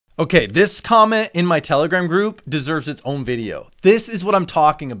Okay, this comment in my Telegram group deserves its own video. This is what I'm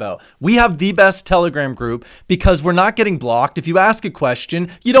talking about. We have the best Telegram group because we're not getting blocked. If you ask a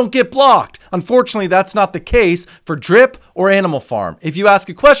question, you don't get blocked. Unfortunately, that's not the case for Drip or Animal Farm. If you ask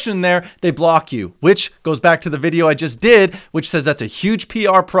a question there, they block you, which goes back to the video I just did, which says that's a huge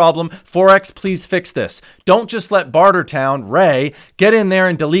PR problem. Forex, please fix this. Don't just let Bartertown, Ray, get in there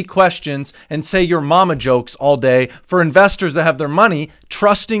and delete questions and say your mama jokes all day for investors that have their money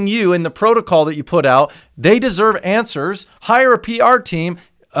trusting you in the protocol that you put out. They deserve answers. Hire a PR team.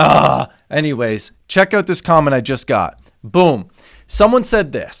 Anyways, check out this comment I just got. Boom. Someone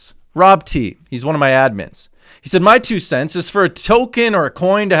said this. Rob T. He's one of my admins. He said, my 2 cents is for a token or a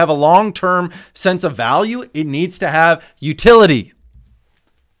coin to have a long-term sense of value, it needs to have utility.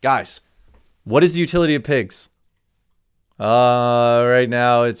 Guys, what is the utility of pigs? Right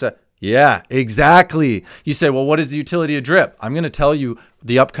now it's a... Yeah, exactly. You say, well, what is the utility of Drip? I'm going to tell you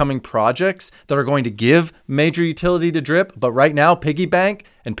the upcoming projects that are going to give major utility to Drip. But right now, Piggy Bank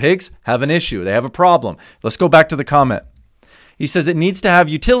and pigs have an issue. They have a problem. Let's go back to the comment. He says it needs to have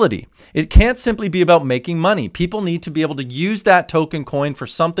utility. It can't simply be about making money. People need to be able to use that token coin for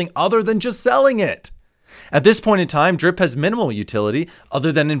something other than just selling it. At this point in time, Drip has minimal utility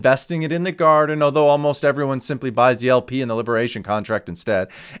other than investing it in the garden, although almost everyone simply buys the LP and the Liberation contract instead.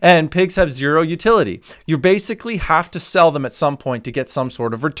 And pigs have zero utility. You basically have to sell them at some point to get some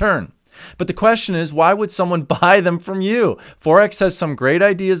sort of return. But the question is, why would someone buy them from you? Forex has some great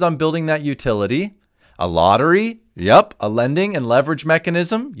ideas on building that utility. A lottery, yup. A lending and leverage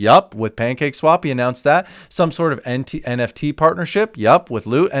mechanism, yup. With PancakeSwap, he announced that. Some sort of NFT partnership, yup. With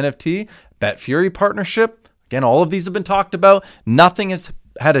Loot NFT, BetFury partnership. Again, all of these have been talked about. Nothing has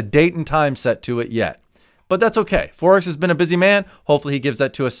had a date and time set to it yet. But that's okay. Forex has been a busy man. Hopefully he gives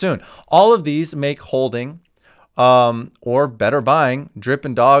that to us soon. All of these make holding or better buying Drip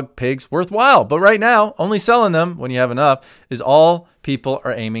and dog pigs worthwhile. But right now, only selling them when you have enough is all people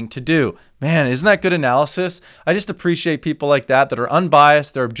are aiming to do. Man, isn't that good analysis? I just appreciate people like that are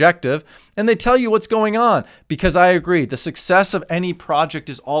unbiased, they're objective, and they tell you what's going on. Because I agree, the success of any project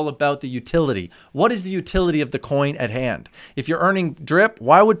is all about the utility. What is the utility of the coin at hand? If you're earning Drip,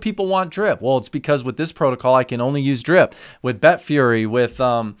 why would people want Drip? Well, it's because with this protocol, I can only use Drip. With BetFury, with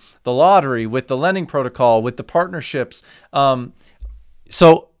the lottery, with the lending protocol, with the partnerships.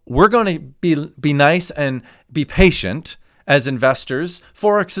 So we're going to be nice and be patient. As investors,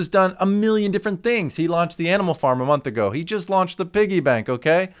 Forex has done a million different things. He launched the Animal Farm a month ago. He just launched the Piggy Bank,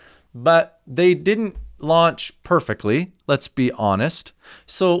 okay? But they didn't launch perfectly, let's be honest.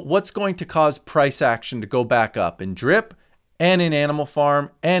 So what's going to cause price action to go back up in Drip and in Animal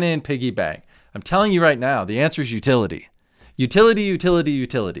Farm and in Piggy Bank? I'm telling you right now, the answer is utility. Utility, utility,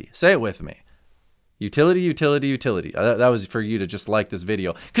 utility. Say it with me. Utility, utility, utility. That was for you to just like this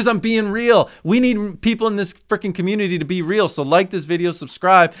video because I'm being real. We need people in this freaking community to be real. So like this video,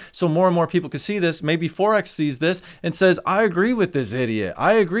 subscribe so more and more people can see this. Maybe Forex sees this and says, I agree with this idiot.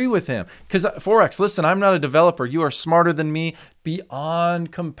 I agree with him. Because Forex, listen, I'm not a developer. You are smarter than me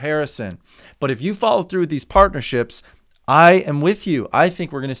beyond comparison. But if you follow through with these partnerships, I am with you. I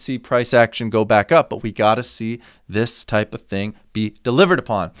think we're going to see price action go back up, but we got to see this type of thing be delivered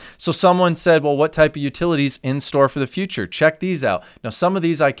upon. So someone said, well, what type of utilities in store for the future? Check these out. Now, some of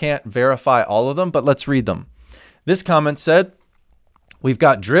these I can't verify all of them, but let's read them. This comment said, we've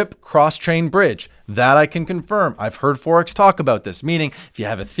got Drip cross-chain bridge. That I can confirm. I've heard Forex talk about this, meaning if you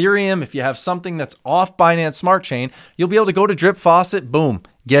have Ethereum, if you have something that's off Binance Smart Chain, you'll be able to go to Drip Faucet, boom,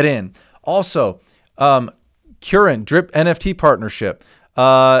 get in. Also, Current Drip NFT partnership.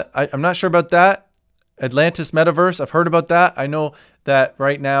 I'm not sure about that. Atlantis Metaverse. I've heard about that. I know that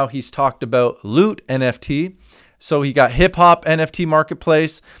right now he's talked about Loot NFT. So he got Hip Hop NFT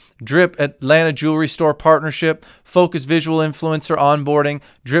Marketplace, Drip Atlanta Jewelry Store partnership, Focus Visual Influencer onboarding,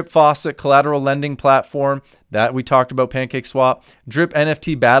 Drip Faucet collateral lending platform that we talked about, PancakeSwap, Drip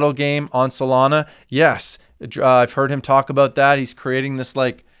NFT battle game on Solana. Yes, I've heard him talk about that. He's creating this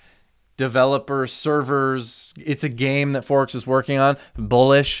like developer servers. It's a game that Forex is working on.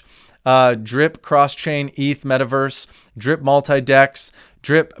 Bullish. Drip cross-chain ETH metaverse. Drip multi-dex.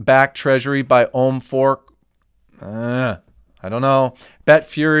 Drip back treasury by Ohm Fork. I don't know.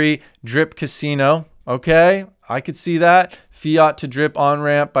 BetFury. Drip casino. Okay, I could see that. Fiat to Drip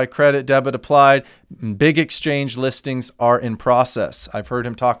on-ramp by credit debit applied. Big exchange listings are in process. I've heard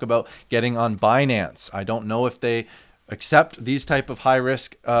him talk about getting on Binance. I don't know if they accept these type of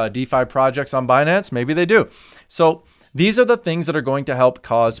high-risk DeFi projects on Binance. Maybe they do. So these are the things that are going to help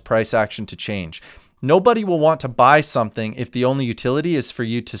cause price action to change. Nobody will want to buy something if the only utility is for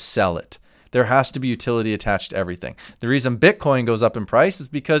you to sell it. There has to be utility attached to everything. The reason Bitcoin goes up in price is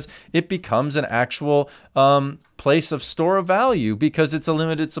because it becomes an actual place of store of value, because it's a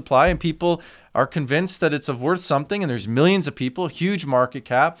limited supply and people are convinced that it's of worth something, and there's millions of people, huge market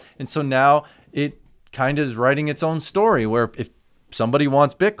cap. And so now it kind of is writing its own story, where if somebody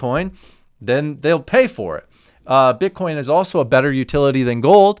wants Bitcoin, then they'll pay for it. Bitcoin is also a better utility than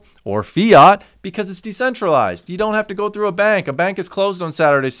gold or fiat because it's decentralized. You don't have to go through a bank. A bank is closed on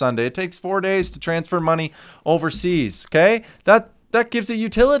Saturday, Sunday. It takes 4 days to transfer money overseas. Okay, that gives it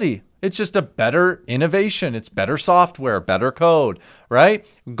utility. It's just a better innovation. It's better software, better code, right?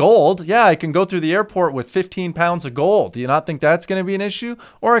 Gold, yeah, I can go through the airport with 15 pounds of gold. Do you not think that's going to be an issue?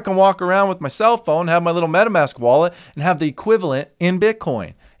 Or I can walk around with my cell phone, have my little MetaMask wallet, and have the equivalent in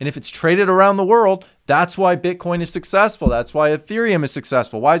Bitcoin. And if it's traded around the world, that's why Bitcoin is successful. That's why Ethereum is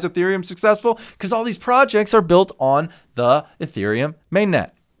successful. Why is Ethereum successful? Because all these projects are built on the Ethereum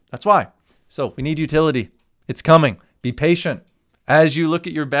mainnet. That's why. So we need utility. It's coming. Be patient. As you look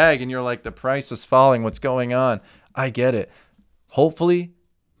at your bag and you're like, the price is falling, what's going on? I get it. Hopefully,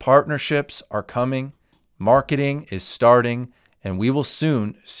 partnerships are coming, marketing is starting, and we will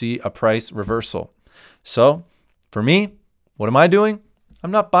soon see a price reversal. So for me, what am I doing?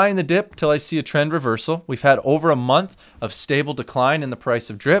 I'm not buying the dip till I see a trend reversal. We've had over a month of stable decline in the price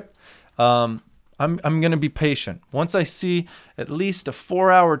of drip. I'm going to be patient. Once I see at least a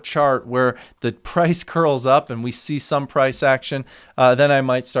 4-hour chart where the price curls up and we see some price action, then I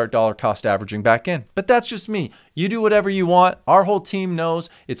might start dollar cost averaging back in. But that's just me. You do whatever you want. Our whole team knows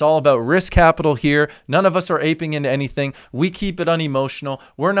it's all about risk capital here. None of us are aping into anything. We keep it unemotional.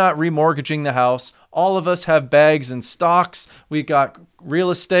 We're not remortgaging the house. All of us have bags and stocks. We've got real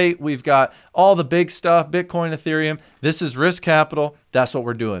estate. We've got all the big stuff, Bitcoin, Ethereum. This is risk capital. That's what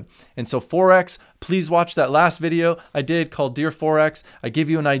we're doing. And so Forex, please watch that last video I did called Dear Forex. I give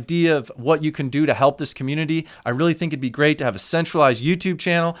you an idea of what you can do to help this community. I really think it'd be great to have a centralized YouTube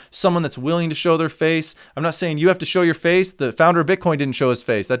channel, someone that's willing to show their face. I'm not saying you have to show your face. The founder of Bitcoin didn't show his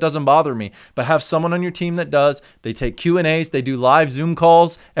face. That doesn't bother me. But have someone on your team that does. They take Q&As. They do live Zoom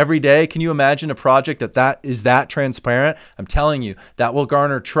calls every day. Can you imagine a project that is that transparent? I'm telling you, that will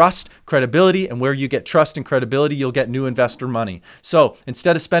garner trust, credibility, and where you get trust and credibility, you'll get new investor money. So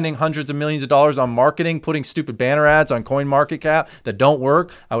instead of spending hundreds of millions of dollars on marketing, putting stupid banner ads on CoinMarketCap that don't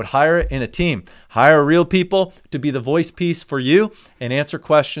work, I would hire it in a team. Hire real people to be the voice piece for you and answer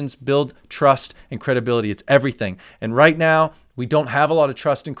questions, build trust and credibility. It's everything. And right now, we don't have a lot of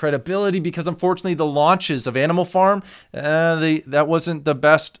trust and credibility because unfortunately the launches of Animal Farm, that wasn't the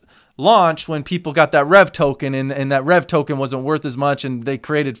best launch when people got that Rev token and that Rev token wasn't worth as much and they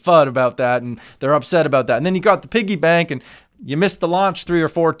created FUD about that and they're upset about that. And then you got the piggy bank and you missed the launch 3 or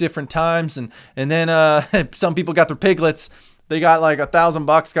 4 different times and then some people got their piglets. They got like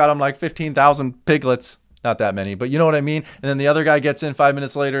 $1,000, got them like 15,000 piglets. Not that many, but you know what I mean? And then the other guy gets in 5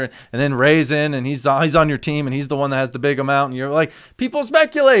 minutes later and then Ray's in and he's on your team and he's the one that has the big amount. And you're like, people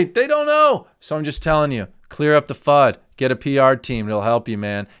speculate. They don't know. So I'm just telling you, clear up the FUD. Get a PR team. It'll help you,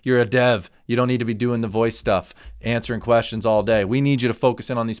 man. You're a dev. You don't need to be doing the voice stuff, answering questions all day. We need you to focus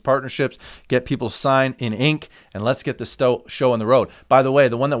in on these partnerships, get people to sign in ink, and let's get this show on the road. By the way,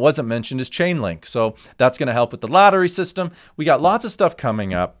 the one that wasn't mentioned is Chainlink. So that's going to help with the lottery system. We got lots of stuff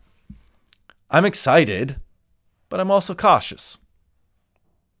coming up. I'm excited, but I'm also cautious.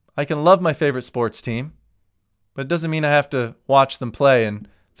 I can love my favorite sports team, but it doesn't mean I have to watch them play and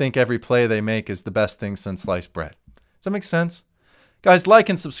think every play they make is the best thing since sliced bread. Does that make sense? Guys, like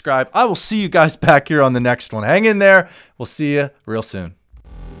and subscribe. I will see you guys back here on the next one. Hang in there. We'll see you real soon.